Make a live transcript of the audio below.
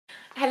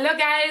Hello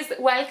guys,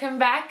 welcome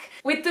back.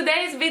 With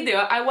today's video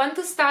I want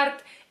to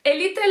start a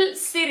little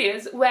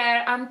series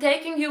where I'm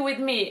taking you with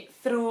me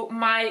through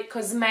my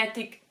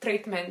cosmetic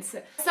treatments.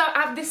 So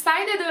I've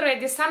decided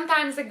already some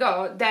time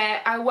ago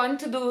that I want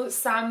to do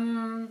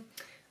some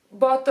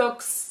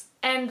Botox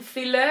and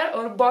filler,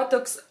 or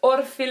Botox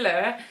or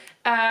filler,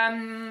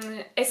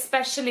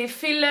 especially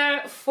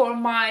filler for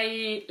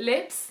my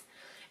lips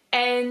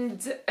and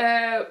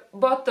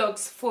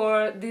Botox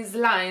for these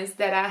lines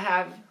that I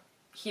have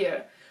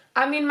here.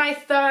 I'm in my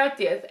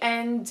 30th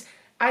and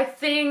I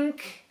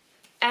think,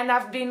 and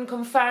I've been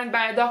confirmed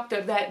by a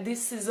doctor, that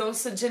this is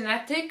also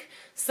genetic.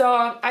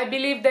 So I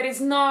believe there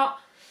is not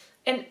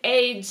an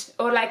age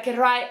or like a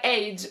right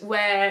age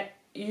where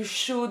you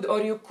should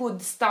or you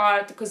could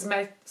start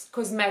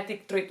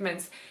cosmetic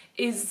treatments.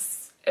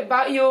 It's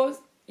about you.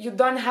 You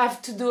don't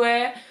have to do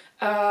it.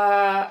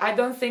 I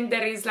don't think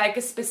there is like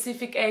a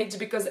specific age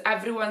because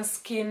everyone's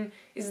skin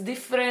is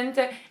different,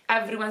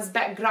 everyone's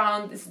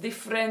background is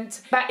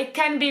different. But it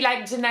can be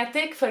like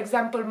genetic. For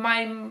example,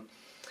 my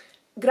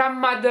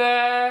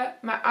grandmother,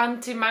 my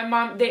auntie, my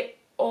mom, they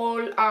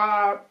all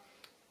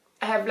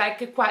have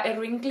like quite a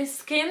wrinkly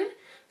skin.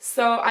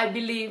 So I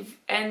believe,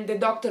 and the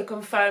doctor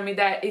confirmed me,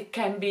 that it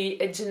can be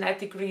a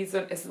genetic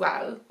reason as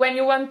well. When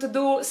you want to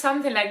do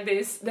something like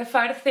this, the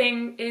first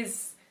thing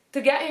is to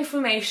get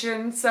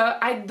information. So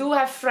I do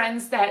have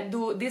friends that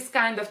do this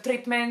kind of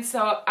treatment,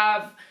 so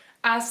I've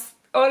asked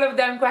all of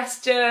them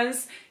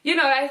questions. You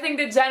know, I think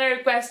the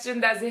general question,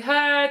 does it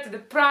hurt, the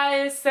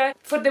price.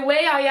 For the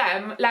way I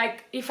am,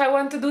 like if I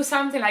want to do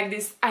something like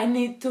this, I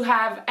need to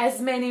have as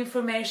many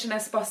information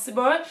as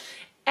possible,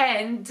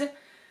 and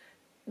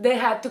they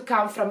had to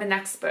come from an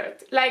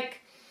expert, like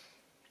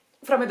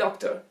from a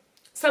doctor.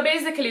 So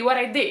basically what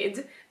I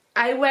did,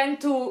 I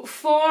went to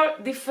 4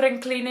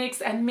 different clinics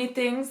and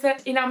meetings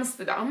in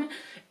Amsterdam,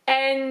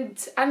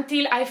 and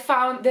until I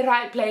found the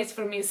right place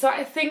for me. So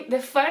I think the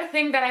first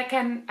thing that I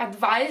can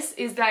advise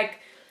is like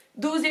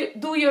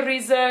do your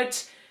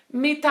research,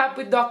 meet up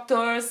with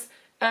doctors.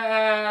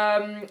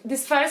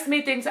 These first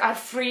meetings are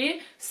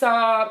free,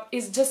 so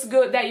it's just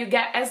good that you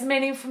get as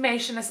many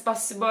information as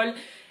possible.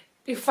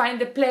 You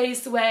find a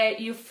place where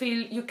you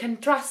feel you can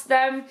trust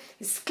them,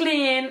 it's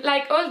clean,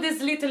 like all these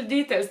little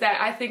details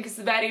that I think is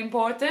very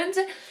important.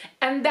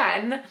 And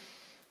then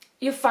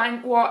you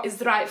find what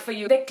is right for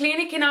you. The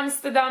clinic in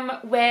Amsterdam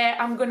where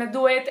I'm gonna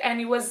do it,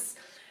 and it was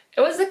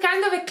a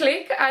kind of a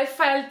click. I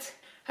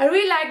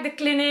really liked the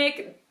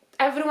clinic.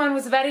 Everyone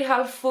was very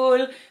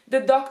helpful.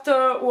 The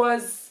doctor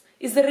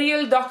is a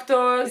real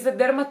doctor, he's a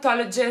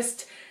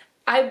dermatologist.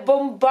 I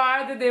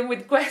bombarded him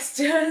with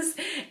questions,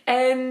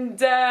 and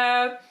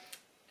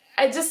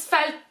I just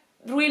felt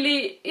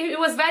really, he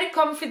was very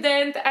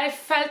confident. I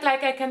felt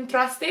like I can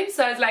trust him,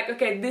 so I was like,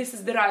 okay, this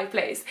is the right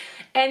place.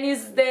 And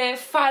it's the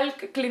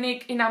Falk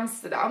clinic in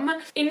Amsterdam.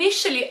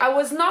 Initially, I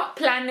was not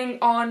planning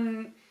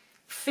on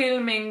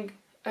filming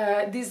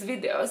these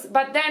videos,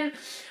 but then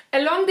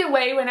along the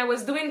way, when I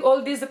was doing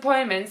all these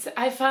appointments,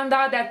 I found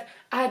out that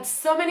I had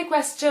so many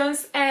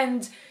questions,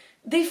 and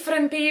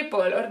different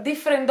people or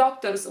different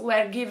doctors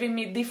were giving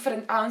me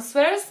different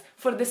answers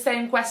for the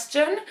same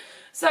question.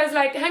 So I was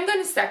like, hang on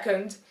a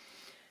second,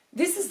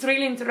 this is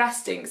really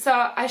interesting,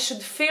 so I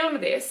should film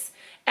this.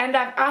 And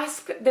I've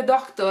asked the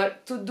doctor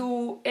to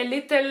do a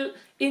little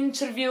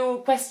interview,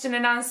 question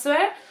and answer,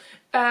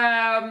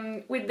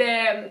 with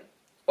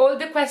all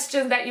the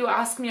questions that you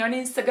asked me on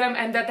Instagram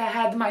and that I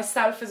had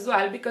myself as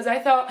well, because I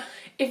thought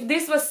if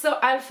this was so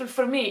helpful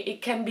for me,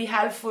 it can be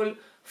helpful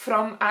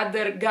from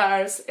other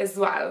girls as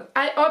well.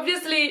 I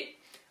obviously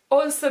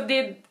also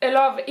did a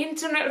lot of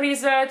internet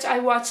research. I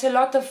watched a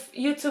lot of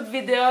YouTube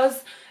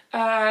videos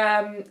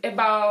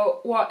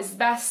about what is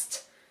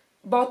best,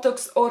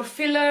 Botox or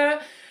filler.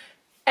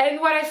 And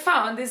what I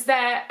found is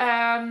that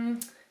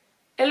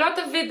a lot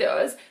of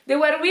videos, they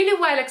were really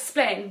well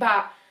explained,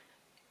 but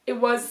it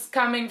was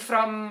coming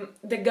from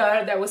the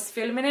girl that was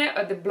filming it,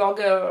 or the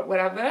blogger or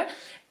whatever.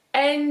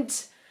 And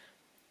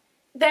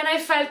then I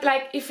felt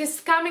like if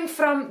it's coming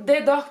from the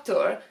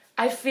doctor,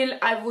 I feel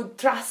I would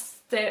trust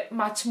it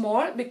much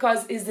more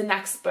because he's an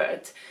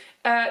expert.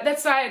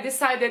 That's why I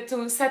decided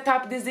to set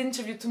up this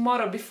interview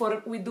tomorrow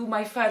before we do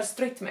my first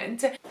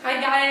treatment.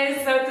 Hi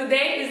guys, so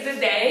today is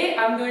the day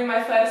I'm doing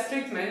my first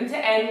treatment,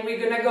 and we're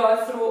gonna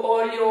go through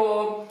all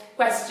your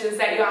questions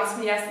that you asked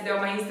me yesterday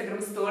on my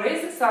Instagram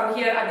stories. So I'm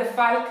here at the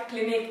Falk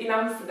clinic in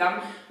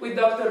Amsterdam with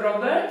Dr.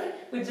 Robert.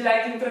 Would you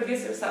like to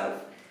introduce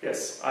yourself?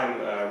 Yes, I'm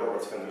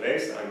Robert van der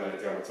Leest. I'm a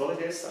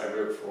dermatologist. I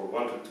work for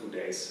 1 to 2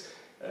 days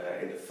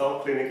in the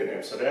Falk clinic in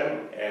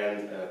Amsterdam,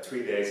 and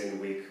 3 days in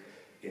the week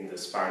in the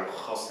Spaarne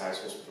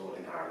Gasthuis Hospital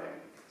in Haarlem.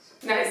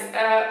 Nice.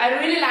 I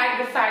really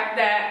like the fact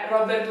that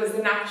Robert was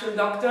an actual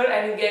doctor,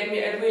 and he gave me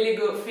a really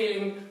good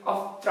feeling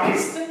of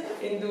trust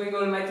in doing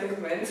all my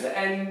treatments,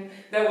 and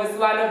that was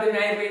one of the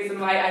main reasons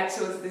why I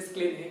chose this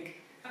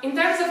clinic. In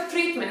terms of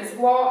treatments,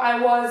 what I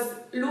was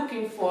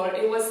looking for,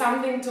 it was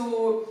something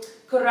to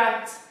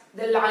correct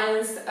the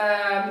lines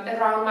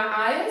around my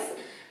eyes,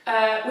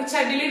 which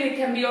I believe it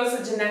can be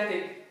also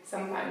genetic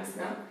sometimes,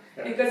 no?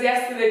 Yeah. Because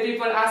yesterday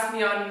people asked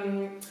me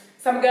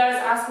some girls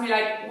asked me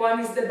like, when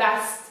is the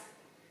best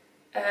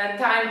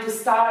time to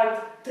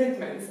start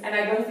treatments? And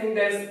I don't think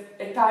there's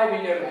a time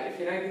in your life,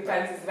 you know, it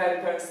depends, it's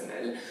very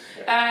personal.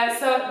 Yeah.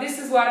 So this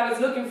is what I was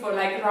looking for,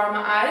 like around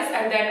my eyes,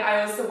 and then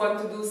I also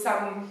want to do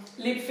some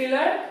lip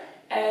filler,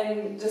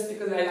 and just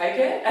because I like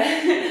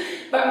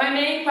it. But my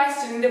main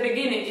question in the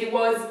beginning, it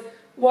was,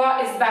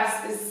 what is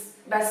best? Is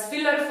best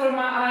filler for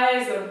my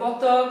eyes or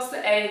Botox?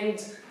 And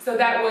so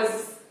that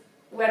was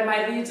where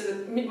my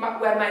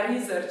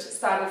research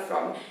started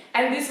from.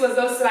 And this was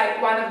also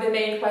like one of the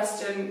main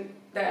questions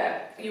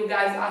that you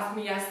guys asked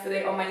me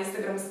yesterday on my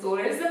Instagram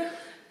stories.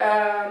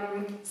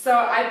 So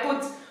I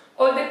put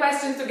all the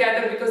questions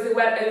together because there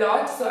were a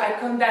lot, so I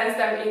condensed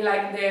them in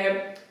like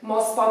the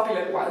most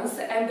popular ones.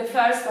 And the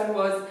first one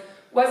was,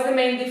 what's the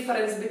main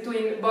difference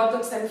between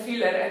Botox and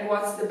filler, and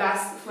what's the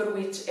best for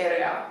which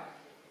area?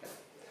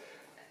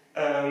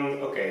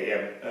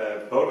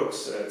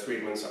 Botox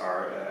treatments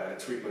are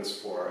treatments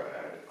for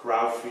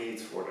crow feet,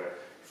 for the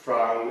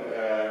frown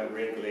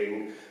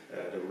wrinkling,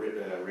 the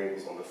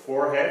wrinkles on the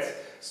forehead.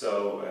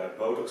 So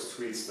Botox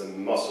treats the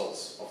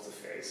muscles of the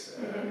face.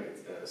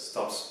 It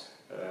stops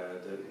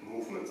the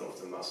movement of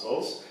the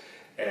muscles.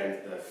 And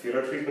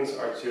filler treatments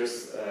are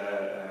just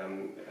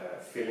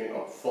filling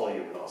up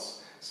volume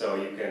loss. So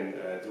you can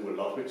do a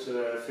lot with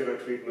filler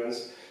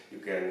treatments. You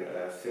can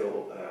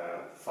fill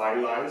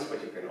fine lines,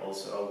 but you can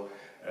also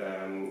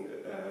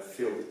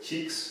fill the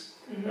cheeks,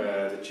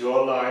 the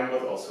jawline,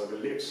 but also the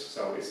lips.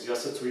 So it's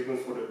just a treatment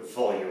for the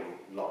volume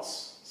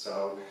loss.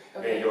 So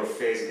when your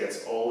face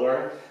gets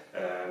older,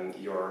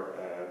 your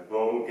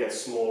bone gets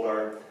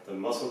smaller, the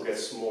muscle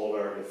gets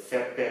smaller, the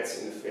fat pads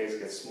in the face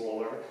get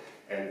smaller,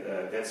 and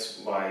that's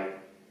why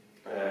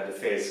the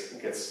face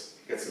gets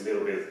a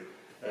little bit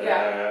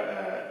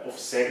of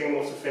sagging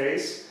of the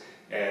face.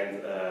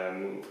 And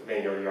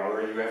when you're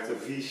younger, you have the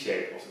V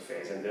shape of the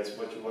face, and that's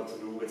what you want to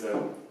do with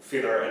the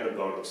filler and the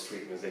Botox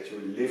treatments, that you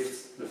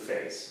lift the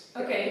face.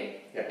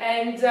 Okay. Yeah.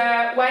 And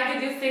why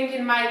did you think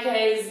in my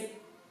case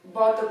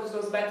Botox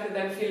was better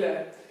than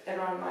filler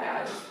around my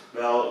eyes?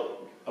 Well,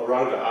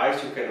 around the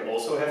eyes you can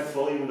also have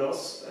volume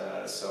loss.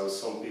 So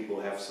some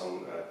people have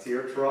some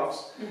tear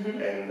troughs,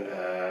 and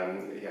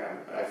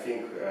I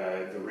think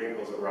the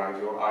wrinkles around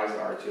your eyes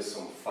are just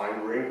some fine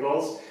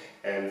wrinkles.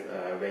 And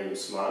when you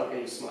smile,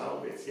 can you smile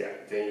a bit? Yeah,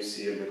 then you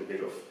see a little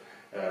bit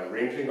of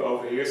wrinkling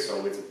over here.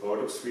 So with the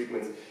Botox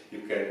treatment,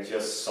 you can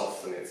just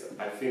soften it.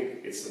 I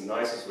think it's the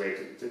nicest way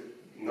to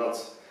not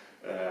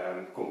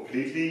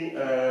completely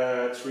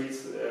treat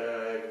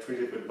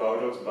it with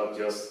Botox, but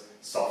just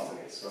soften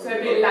it. So a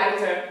bit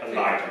lighter.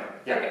 Lighter,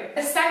 yeah. Okay.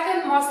 The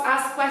second most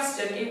asked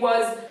question, it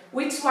was,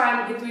 which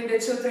one between the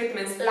two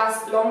treatments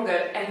lasts longer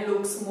and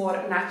looks more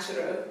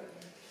natural?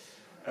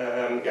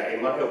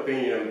 In my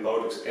opinion,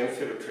 Botox and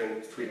filler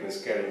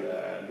treatments can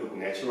look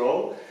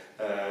natural.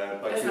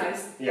 But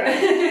nice. Yeah,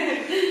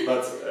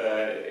 but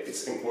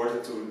it's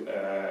important to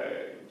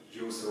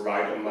use the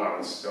right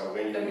amounts. So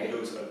when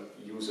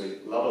you use a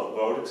lot of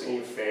Botox in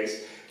your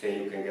face,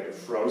 then you can get a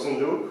frozen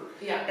look.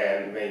 Yeah.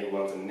 And when you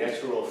want a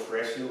natural,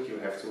 fresh look, you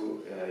have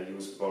to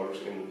use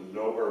Botox in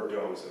lower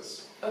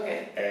doses.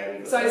 Okay.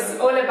 And so it's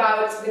all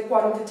about the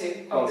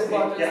quantity of the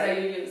Botox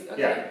that you use.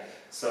 Okay. Yeah.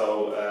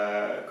 So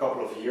a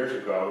couple of years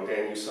ago,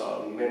 then you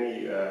saw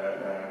many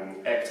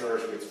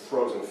actors with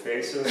frozen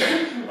faces,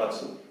 but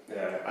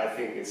I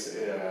think it's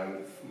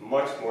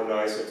much more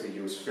nicer to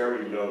use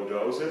very low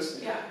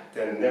doses. Yeah.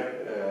 Then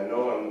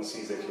no one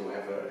sees that you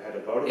have had a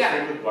Botox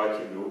treatment,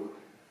 but you look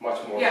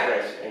much more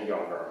fresh and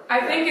younger.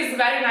 I think it's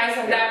very nice,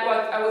 and that's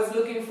what I was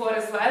looking for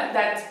as well,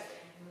 that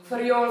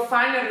for your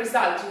final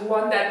result, you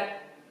want that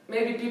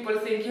maybe people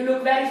think you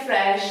look very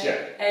fresh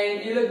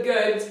and you look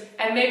good,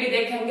 and maybe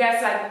they can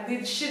guess like,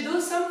 did she do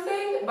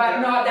something?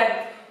 But not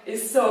that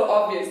it's so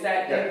obvious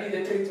that maybe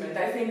the treatment.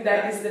 I think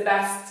that is the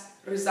best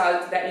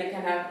result that you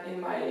can have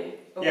in my opinion.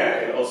 Yeah,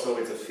 and also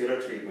with the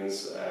filler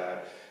treatments,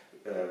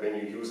 when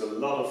you use a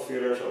lot of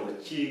fillers on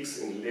the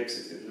cheeks and the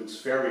lips, it looks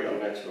very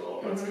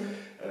unnatural. But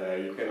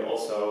you can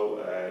also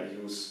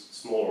use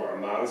smaller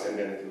amounts, and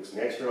then it looks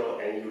natural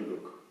and you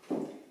look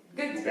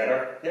good.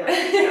 Better.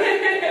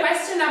 Yeah.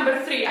 Question number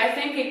 3. I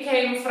think it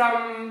came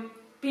from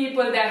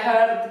people that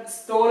heard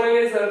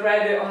stories or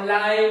read it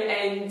online,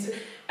 and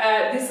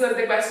this was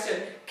the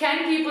question.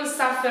 Can people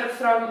suffer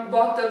from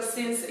Botox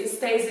since it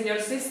stays in your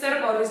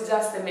system, or is it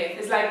just a myth?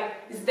 It's like,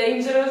 it's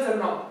dangerous or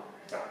not?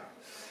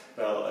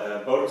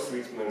 Well, Botox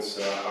treatments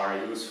are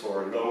used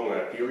for a long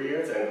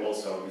period, and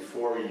also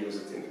before we use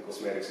it in the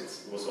cosmetics,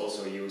 it was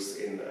also used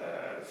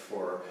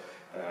for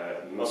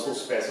muscle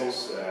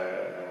spasms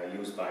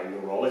used by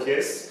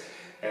neurologists,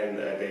 and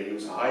they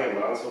use high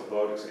amounts of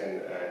Botox,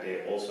 and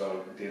they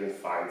also didn't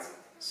find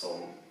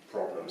some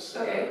problems.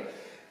 Okay.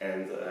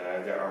 And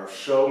there are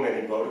so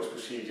many Botox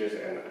procedures,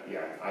 and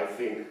I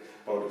think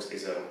Botox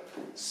is a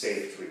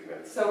safe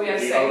treatment. So we are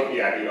safe.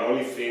 The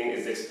only thing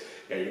is this: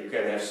 you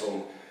can have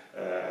some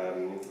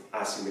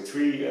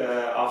asymmetry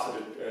after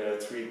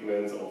the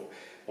treatment,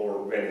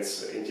 or when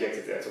it's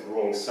injected at the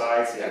wrong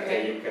site.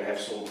 Then you can have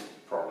some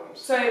problems.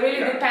 So it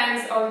really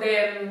depends on the,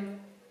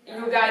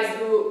 you guys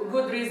do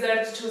good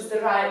research, choose the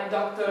right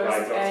doctors,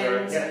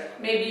 and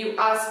maybe you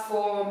ask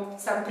for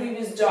some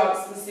previous jobs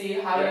to see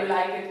how you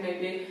like it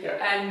maybe.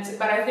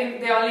 But I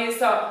think the only,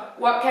 so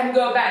what can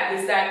go bad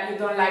is that you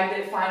don't like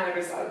the final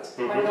result,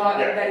 or not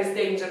that is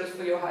dangerous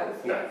for your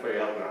health. No, for your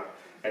health, no.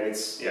 And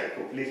it's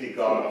completely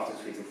gone after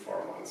 3 to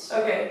 4 months.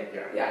 Okay.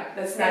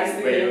 That's nice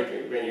to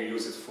hear. When you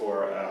use it for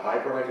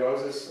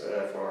hyperhidrosis,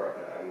 for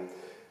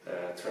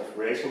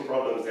transpiration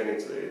problems, then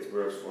it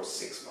works for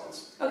 6 months.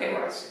 Okay.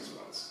 Around 6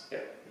 months.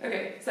 Yeah.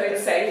 Okay, so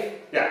it's safe.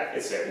 Yeah,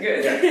 it's safe.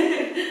 Good.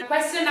 Yeah.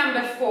 Question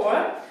number 4.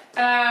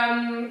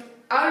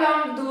 How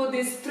long do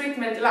this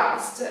treatment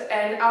last,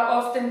 and how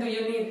often do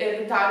you need a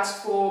retouch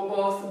for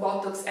both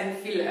Botox and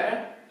filler?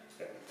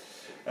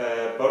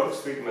 Botox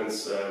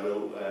treatments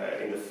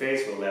in the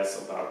face will last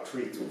about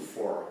 3 to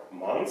 4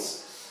 months,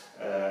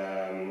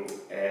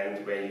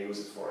 and when you use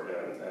it for the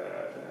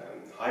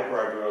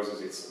hyperhidrosis,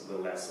 it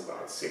will last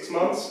about 6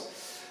 months.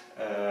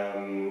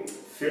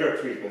 Filler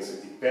treatments,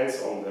 it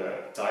depends on the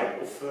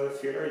type of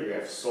filler. You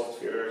have soft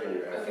fillers and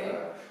you have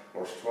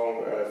more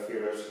strong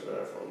fillers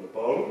from the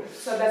bone.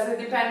 So does it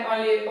depend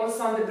only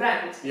also on the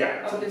brand?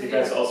 Yeah, it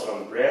depends also on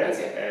the brand,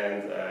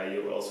 and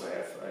you also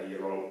have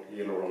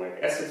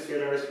hyaluronic acid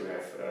fillers, you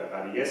have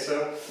radiesse.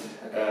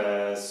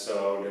 So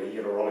the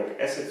hyaluronic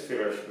acid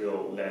fillers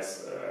will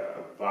last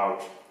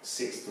about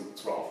 6 to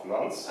 12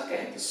 months.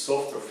 The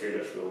softer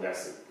fillers will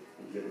last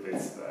a little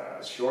bit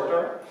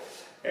shorter,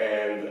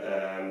 and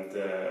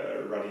the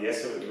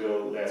radiesse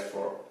will last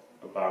for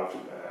about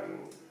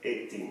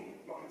 18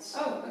 months.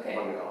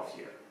 1.5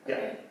 years.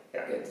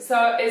 Good.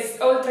 So it's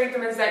all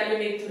treatments that you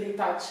need to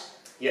retouch.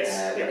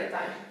 Yes. With the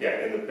time.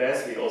 Yeah. In the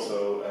past, we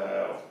also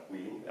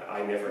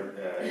I never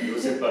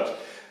use it, but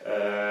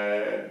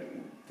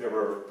there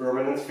were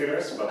permanent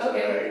fillers. But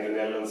in the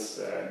Netherlands,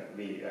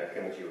 we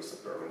cannot use the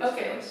permanent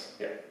fillers.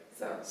 Yeah.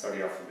 So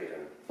they are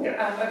forbidden.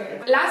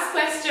 Last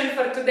question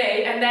for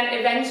today, and then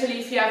eventually,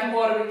 if you have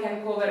more, we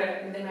can cover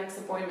it in the next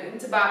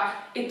appointment. But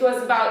it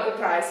was about the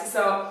price.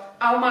 So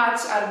how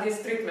much are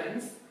these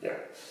treatments?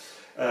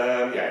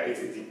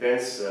 It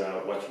depends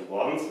what you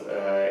want.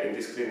 In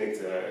this clinic,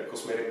 the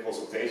cosmetic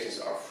consultations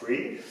are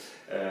free.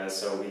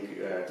 So we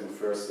do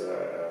first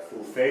a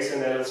full face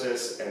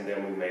analysis, and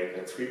then we make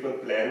a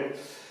treatment plan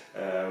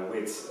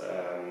with,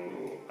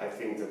 I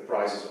think the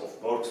prices of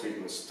both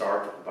treatments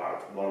start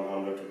about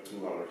 100 to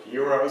 200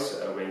 euros.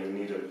 When you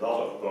need a lot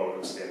of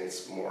Botox, then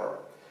it's more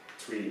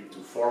 300 to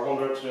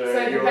 400 euros. So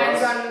it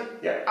depends on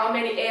how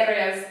many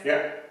areas.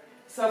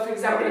 So for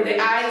example, the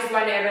eye is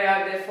one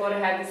area, the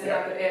forehead is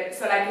another area.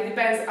 So like it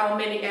depends how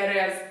many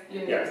areas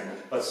you need.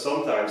 But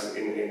sometimes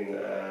in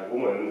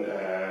women,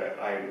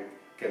 I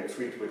can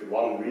treat with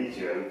one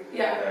region,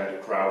 the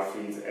crown,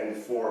 feet and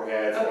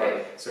forehead.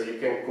 So you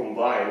can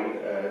combine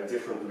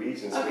different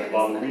regions with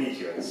one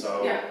region.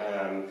 So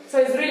so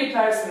it's really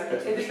personal.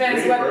 It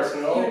depends what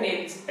you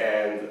need.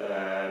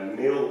 And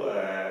male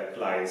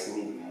clients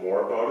need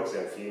more Botox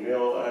than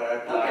female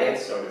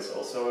clients. So there's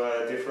also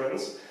a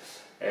difference.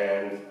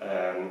 And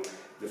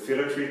the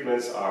filler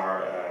treatments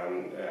are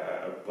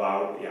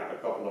about a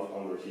couple of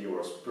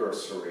 €100 per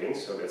syringe,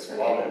 so that's 1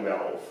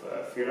 ml of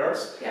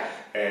fillers.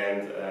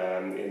 And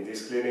in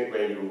this clinic,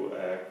 when you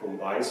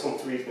combine some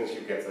treatments,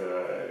 you get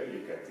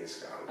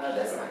discount. Oh,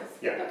 that's nice.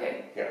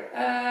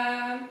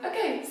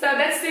 Okay, so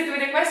that's it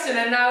with the question,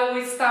 and now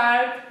we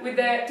start with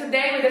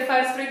today with the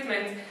first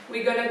treatment.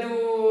 We're gonna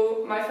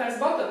do my first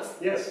Botox.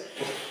 Yes.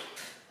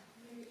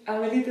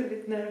 I'm a little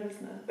bit nervous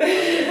now.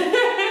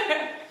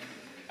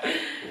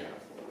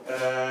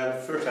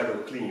 First I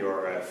will clean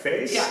your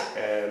face,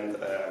 and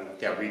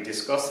we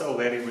discussed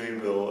already we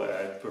will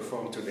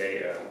perform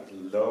today a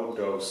low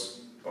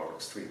dose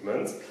Botox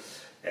treatment,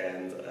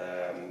 and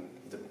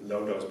the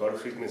low dose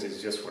Botox treatment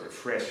is just for the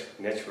fresh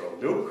natural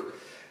look,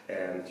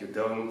 and you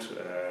don't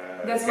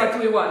that's what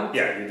we want.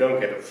 You don't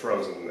get a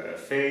frozen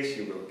face,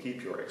 you will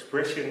keep your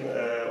expression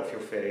of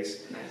your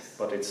face,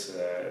 but it's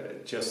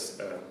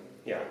just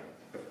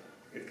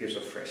it gives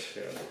a fresh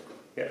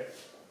look.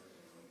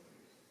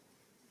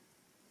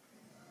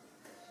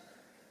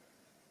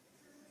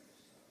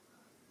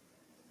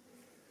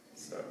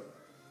 So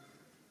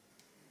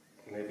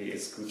maybe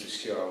it's good to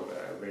show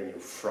when you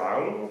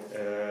frown,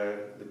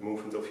 the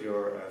movement of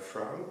your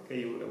frown. Can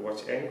you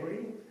watch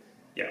angry?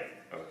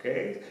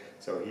 Okay.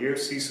 So here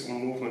see some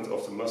movement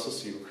of the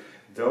muscles. You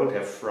don't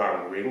have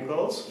frown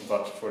wrinkles,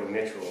 but for the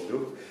natural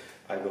look,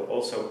 I will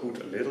also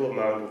put a little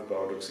amount of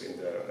Botox in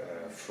the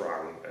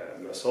frown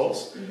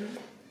muscles.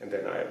 And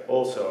then I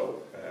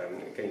also,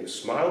 can you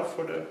smile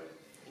for the,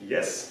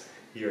 yes.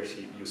 Here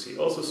you see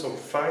also some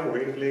fine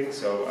wrinkling,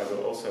 so I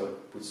will also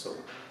put some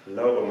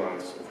low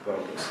amounts of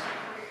Botox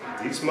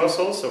in these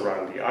muscles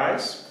around the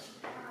eyes.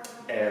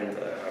 And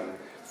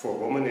for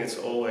women it's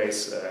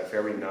always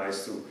very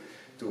nice to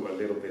do a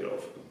little bit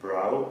of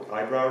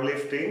eyebrow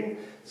lifting,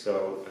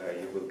 so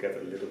you will get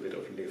a little bit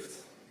of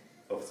lift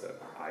of the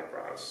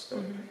eyebrows.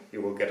 So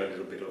you will get a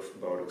little bit of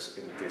Botox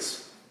in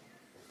these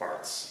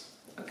parts.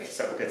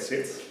 So that's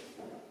it.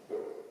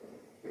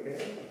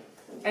 Okay.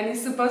 And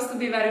it's supposed to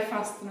be very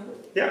fast, no?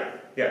 Yeah,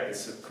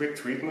 it's a quick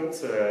treatment.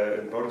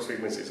 Botox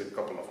treatments is a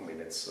couple of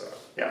minutes.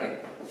 Yeah. Okay.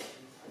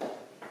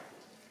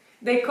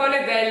 They call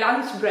it the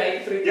lunch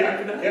break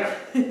treatment, no? Yeah.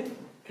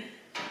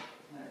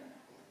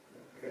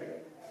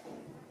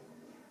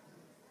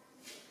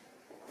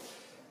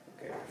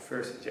 Okay,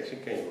 first injection,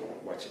 can you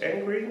watch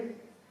angry?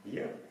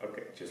 Yeah,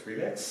 okay, just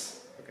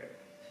relax. Okay,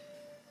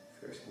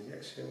 first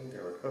injection,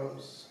 there it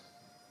comes.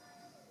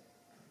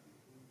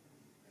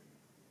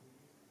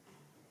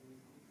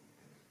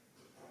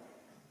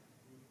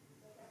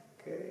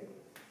 Okay.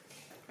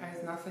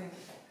 It's nothing.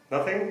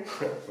 Nothing?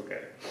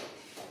 Okay.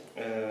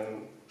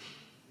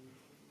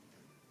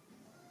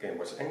 Can you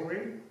watch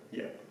angry?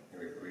 Yeah,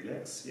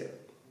 relax, yeah.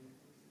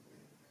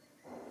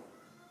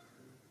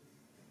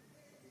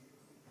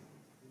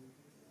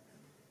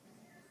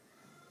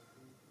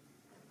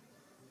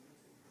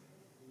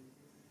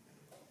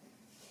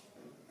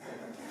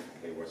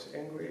 Was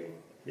angry,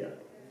 yeah,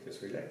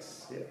 just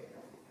relax, yeah.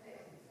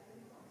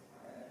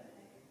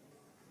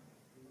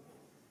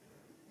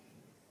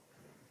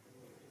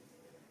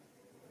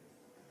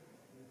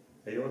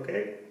 Are you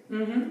okay?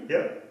 Mm-hmm.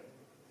 Yeah.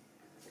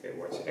 Okay,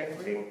 watch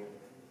angry,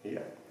 yeah,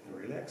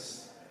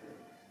 relax.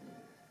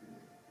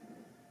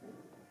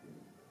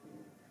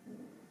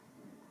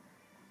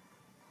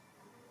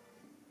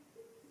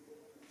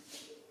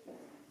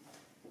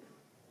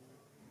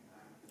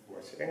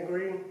 Watch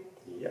angry,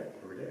 yeah,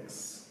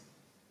 relax.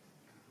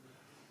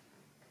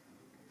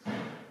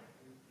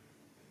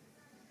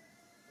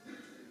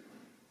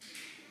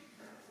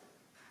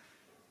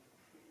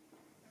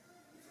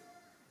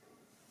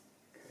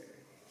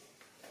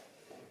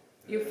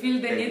 You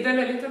feel the needle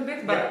a little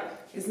bit,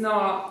 but it's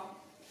not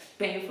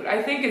painful.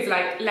 I think it's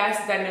like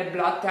less than a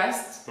blood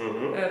test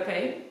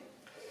pain.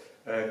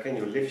 Can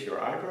you lift your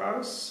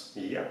eyebrows?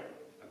 Yeah.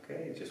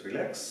 Okay, just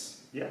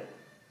relax. Yeah.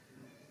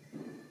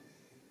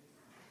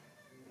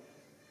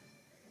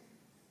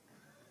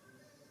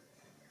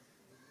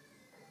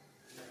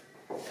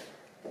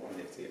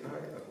 Lift the eye.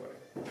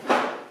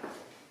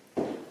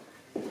 Can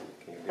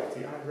you lift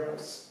the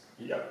eyebrows?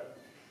 Yeah.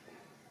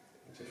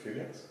 Just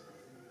relax.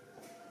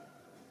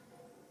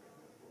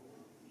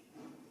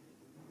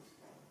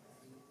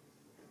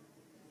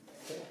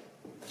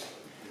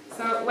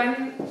 So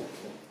when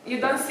you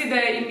don't see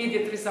the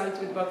immediate result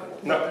with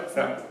Botox? No.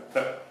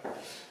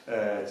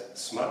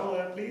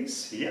 Smile,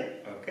 please. Yeah.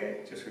 Okay.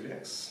 Just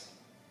relax.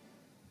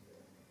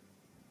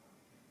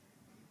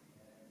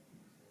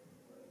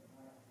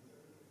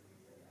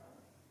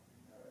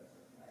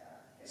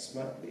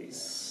 Smile,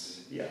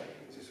 please. Yeah.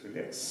 Just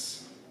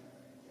relax.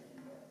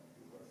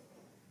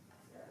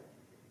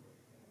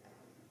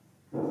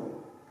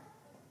 And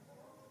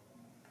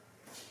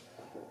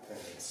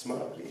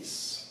smile,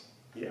 please.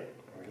 Yeah.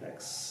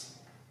 Relax.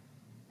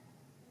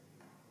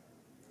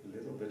 A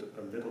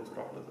little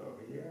droplet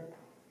over here.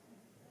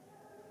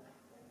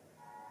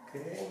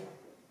 Okay.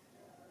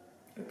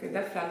 Okay,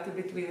 that felt a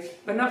bit weird,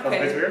 but not A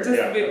bit pain, weird? just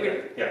Yeah, a bit okay.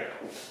 weird. Yeah.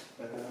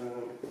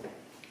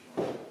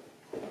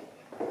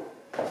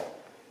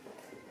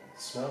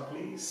 Smile,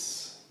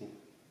 please.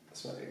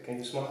 Smile. Can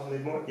you smile a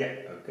bit more? Yeah.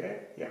 Okay.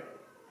 Yeah.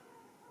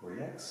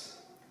 Relax.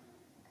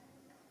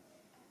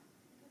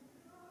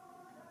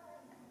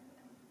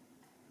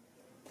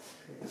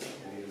 Okay.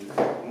 I need a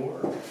little bit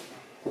more.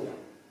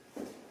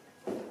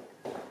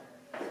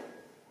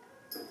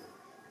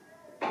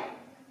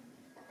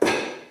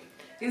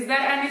 Is there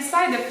any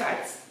side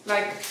effects?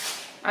 Like,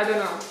 I don't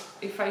know,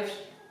 if I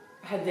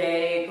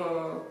headache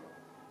or...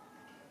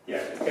 Yeah,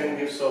 it can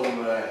give some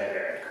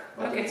headache.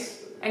 But Okay.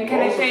 And can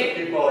most I of take...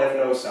 the people have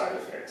no side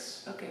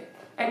effects. Okay.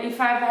 And if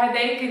I have a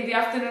headache in the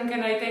afternoon,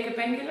 can I take a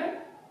painkiller?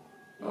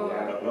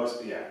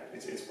 Yeah, but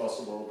it's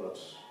possible, but...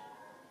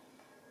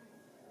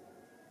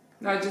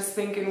 No, just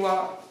thinking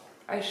what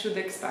I should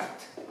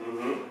expect.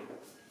 Mm-hmm.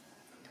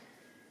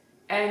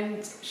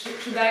 And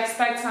should I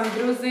expect some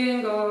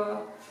bruising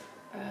or...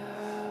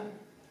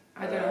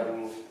 I don't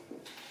know.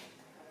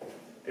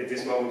 At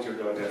this moment you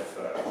don't have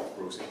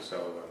bruising,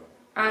 so...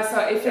 So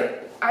if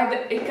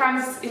it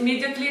comes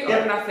immediately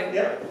or nothing?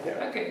 Yeah.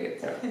 Okay, good.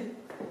 Yeah.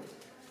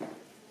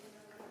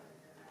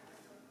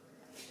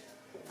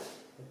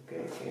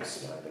 Okay, can you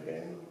smile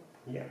again?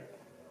 Yeah.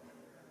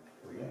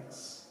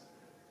 Relax.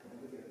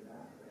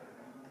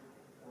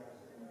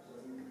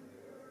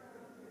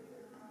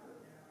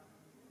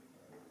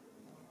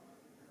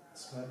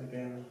 Smile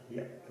again.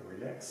 Yeah.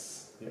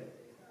 Relax. Yeah.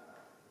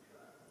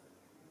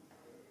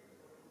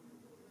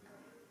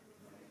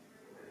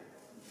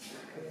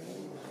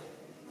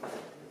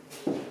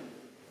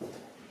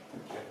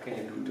 Can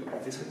you do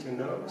this with your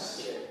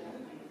nose?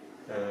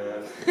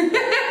 Yeah,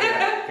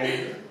 can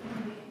you?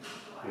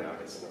 No,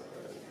 it's not.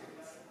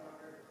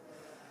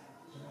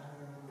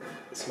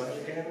 Smile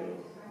again.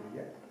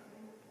 Yeah.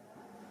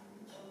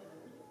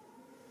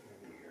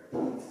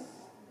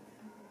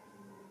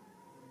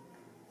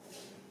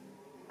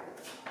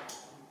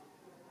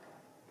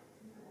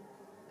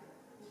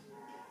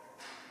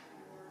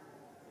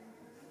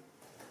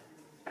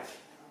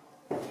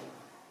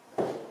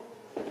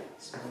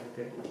 Smile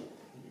again.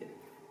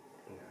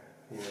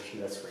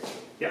 That's for you.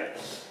 Yeah.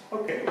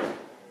 Okay.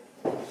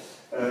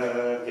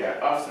 Yeah.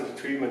 After the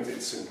treatment,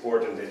 it's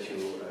important that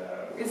you.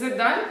 Is it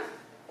done?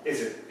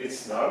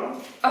 It's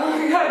done. Oh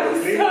my god,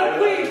 it's so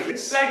quick!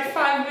 It's Like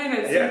 5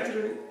 minutes, yeah.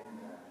 literally.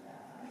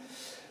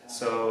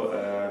 So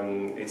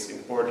it's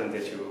important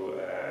that you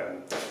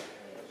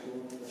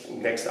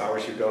next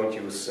hours you don't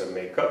use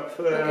makeup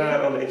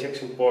on the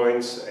injection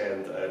points,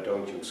 and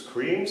don't use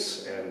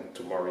creams, and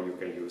tomorrow you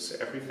can use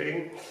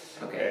everything.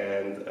 Okay.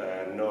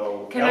 And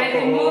no can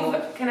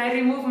alcohol. Can I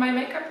remove my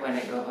makeup when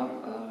I go home?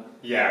 Or?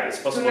 Yeah, it's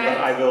possible, Tonight?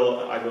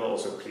 but I will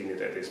also clean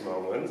it at this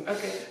moment.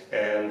 Okay.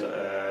 And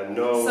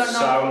no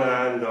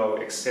sauna, no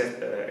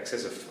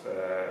excessive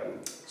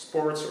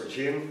sports or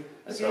gym.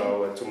 Okay.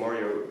 So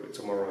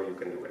tomorrow you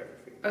can do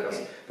everything, because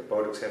the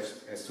Botox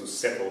has to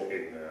settle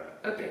in.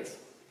 Okay.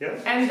 Yeah.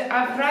 And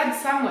I've read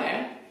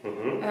somewhere.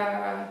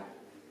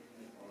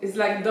 It's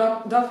like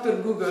Dr.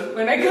 Google.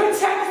 When I go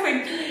check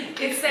things,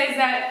 it says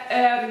that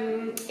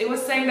it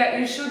was saying that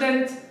you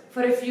shouldn't,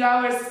 for a few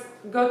hours,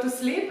 go to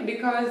sleep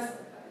because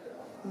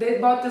the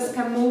Botox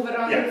can move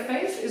around your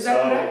face. Is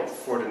that correct? So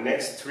for the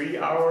next 3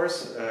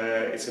 hours,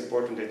 it's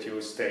important that you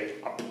stay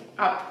up.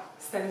 Up,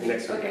 standing. The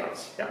next 3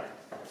 hours. Yeah.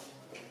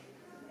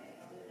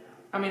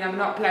 I mean, I'm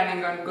not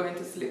planning on going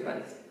to sleep,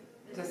 but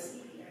just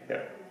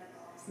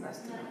it's nice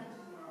to know.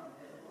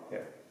 Yeah,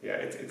 yeah,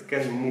 it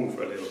can move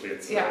a little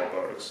bit.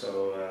 Botox,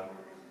 so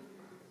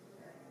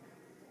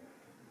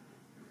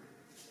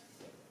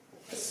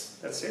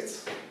that's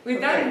it. We're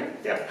done.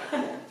 Yeah.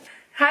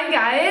 Hi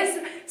guys.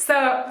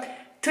 So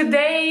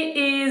today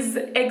is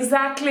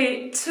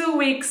exactly 2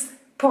 weeks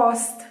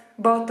post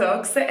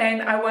Botox,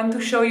 and I want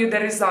to show you the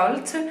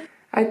result.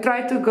 I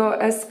try to go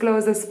as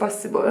close as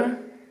possible.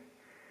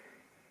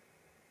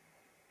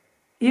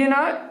 You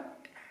know,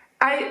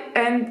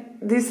 and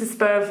this is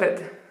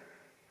perfect.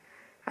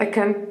 I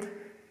can't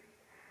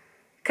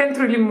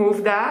really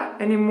move that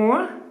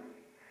anymore,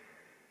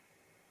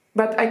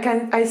 but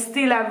I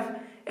still have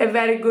a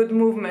very good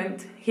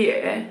movement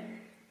here.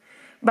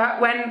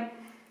 But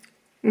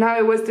now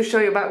I was to show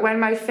you, but when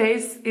my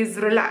face is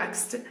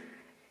relaxed,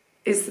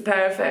 it's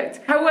perfect.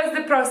 How was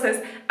the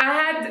process? I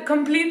had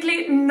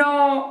completely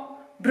no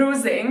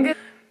bruising,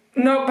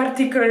 no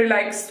particularly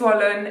like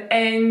swollen,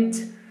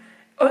 and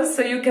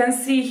also you can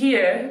see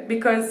here,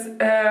 because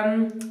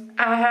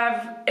I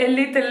have a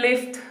little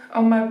lift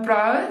on my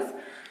brows.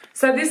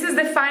 So this is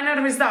the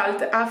final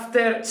result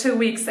after 2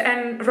 weeks,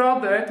 and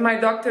Robert, my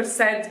doctor,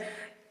 said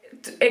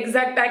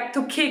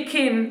to kick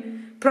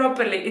in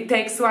properly it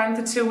takes 1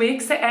 to 2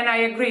 weeks, and I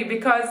agree,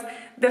 because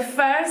the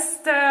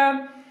first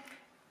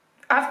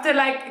after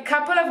like a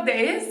couple of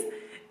days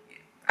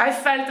I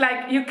felt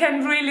like you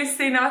can really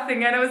see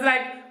nothing, and I was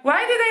like, why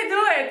did I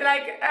do it?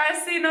 Like, I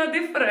see no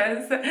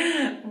difference.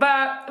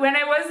 But when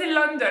I was in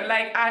London,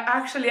 like, I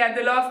actually had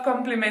a lot of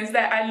compliments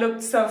that I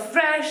looked so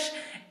fresh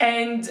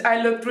and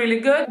I looked really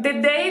good. The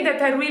day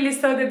that I really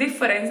saw the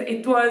difference,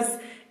 it was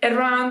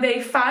around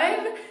day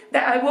 5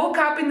 that I woke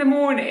up in the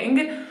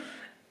morning.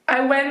 I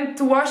went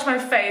to wash my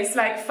face,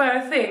 like,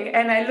 first thing,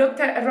 and I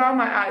looked around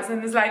my eyes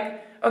and was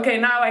like, okay,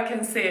 now I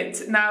can see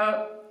it.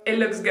 Now it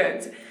looks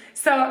good.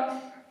 So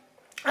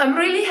I'm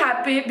really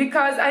happy,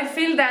 because I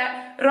feel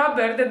that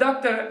Robert, the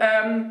doctor,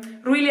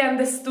 really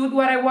understood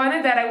what I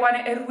wanted, that I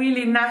wanted a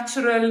really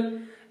natural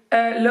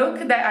look,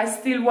 that I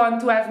still want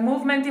to have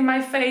movement in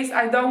my face.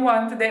 I don't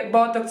want the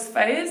Botox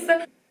face.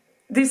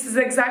 This is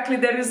exactly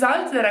the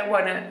result that I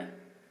wanted.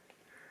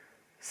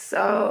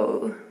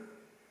 So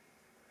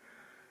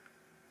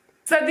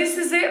this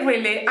is it,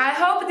 really. I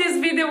hope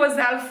this video was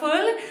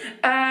helpful.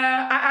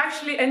 I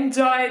actually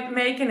enjoyed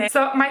making it.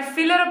 So my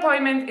filler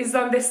appointment is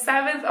on the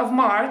 7th of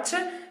March.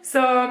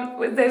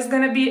 So there's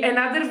gonna be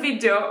another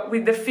video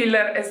with the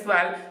filler as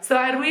well. So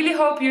I really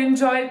hope you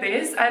enjoyed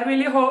this. I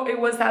really hope it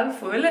was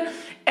helpful.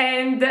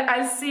 And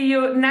I'll see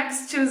you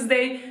next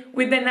Tuesday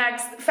with the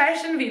next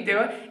fashion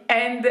video,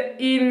 and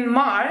in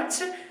March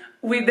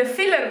with the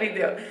filler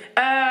video.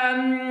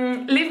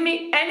 Leave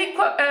me any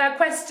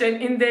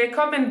question in the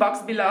comment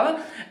box below.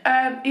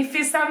 If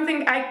it's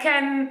something I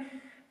can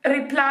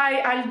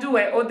reply, I'll do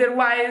it.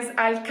 Otherwise,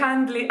 I'll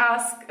kindly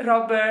ask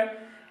Robert.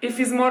 If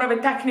it's more of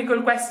a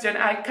technical question,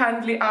 I'll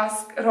kindly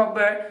ask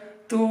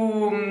Robert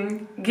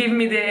to give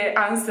me the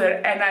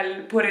answer, and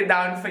I'll put it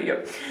down for you.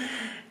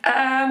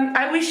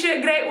 I wish you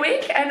a great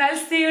week, and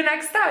I'll see you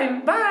next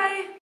time.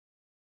 Bye!